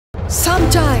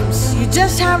Sometimes you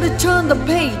just have to turn the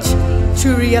page to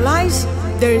realize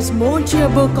there is more to your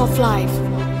book of life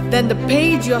than the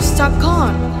page you're stuck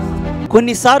on.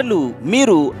 కొన్నిసార్లు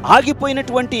మీరు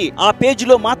ఆగిపోయినటువంటి ఆ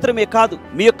పేజీలో మాత్రమే కాదు,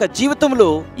 మీ యొక్క జీవితంలో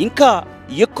ఇంకా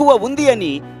ఎక్కువ ఉంది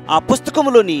అని ఆ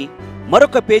పుస్తకంలోని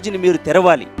మరొక పేజీని మీరు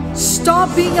తెరవాలి. Stop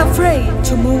being afraid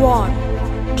to move on.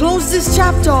 Close this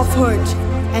chapter of hurt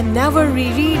and never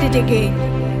reread it again.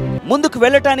 ముందుకు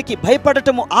వెళ్ళటానికి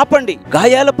భయపడటము ఆపండి.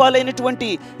 గాయాల పాలైనటువంటి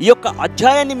ఈ యొక్క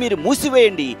అధ్యాయాన్ని మీరు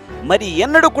మూసివేయండి. మరి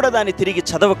ఎన్నడూ కూడా దాన్ని తిరిగి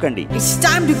చదవకండి. It's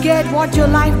time to get what your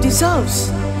life deserves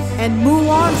and move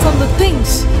on from the things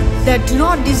that do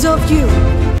not deserve you.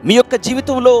 మీ యొక్క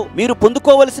జీవితంలో మీరు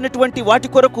పొందుకోవలసినటువంటి వాటి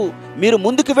కొరకు మీరు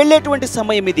ముందుకు వెళ్ళేటువంటి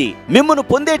సమయం ఇది. మిమ్మును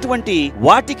పొందేటువంటి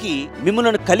వాటికి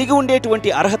మిమ్ములను కలిగి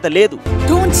ఉండేటువంటి అర్హత లేదు.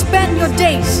 Don't spend your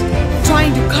days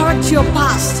trying to correct your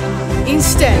past.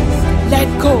 Instead, let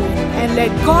go and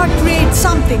let God create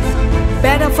something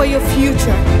better for your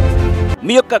future.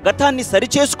 మీ యొక్క గతాన్ని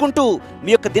సరిచేసుకుంటూ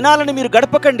మీ యొక్క దినాలను మీరు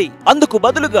గడపకండి. అందుకు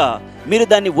బదులుగా మీరు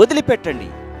దాన్ని వదిలిపెట్టండి.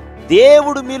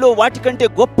 దేవుడు మీలో వాటికంటే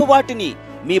గొప్ప వాటిని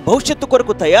మీ భవిష్యత్తు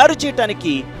కొరకు తయారు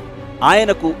చేయడానికి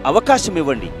ఆయనకు అవకాశం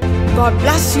ఇవ్వండి. God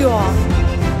bless you all.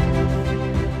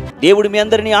 దేవుడు మీ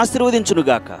అందరిని ఆశీర్వదించును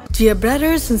గాక. Dear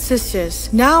brothers and sisters,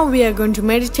 now we are going to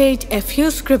meditate a few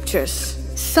scriptures.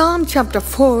 Psalm chapter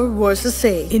 4 verses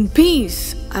 8. In peace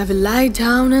I will lie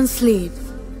down and sleep,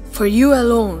 for you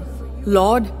alone,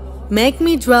 Lord, make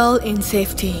me dwell in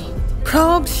safety.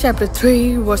 Proverbs chapter 3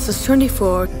 verses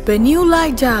 24. When you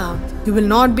lie down, you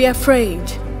will not be afraid.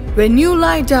 When you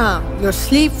lie down, your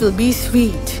sleep will be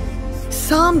sweet.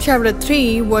 Psalm chapter 3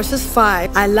 verses 5.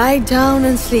 I lie down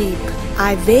and sleep.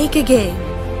 I wake again,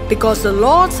 because the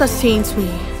Lord sustains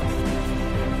me.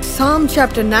 Psalm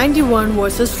chapter 91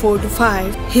 verses 4 to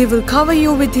 5. He will cover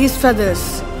you with his feathers,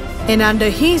 and under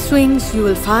his wings you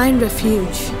will find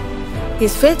refuge.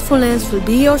 His faithfulness will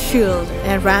be your shield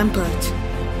and rampart.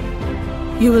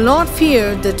 You will not fear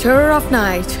the terror of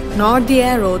night, nor the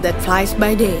arrow that flies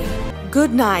by day.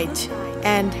 Good night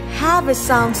and have a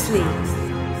sound sleep.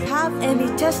 Have any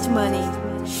testimony?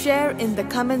 Share in the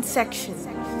comment section.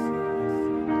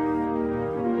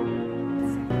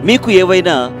 మీకు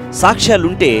ఏవైనా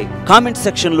సాక్ష్యాలుంటే comment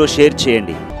సెక్షన్లో share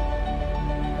చేయండి.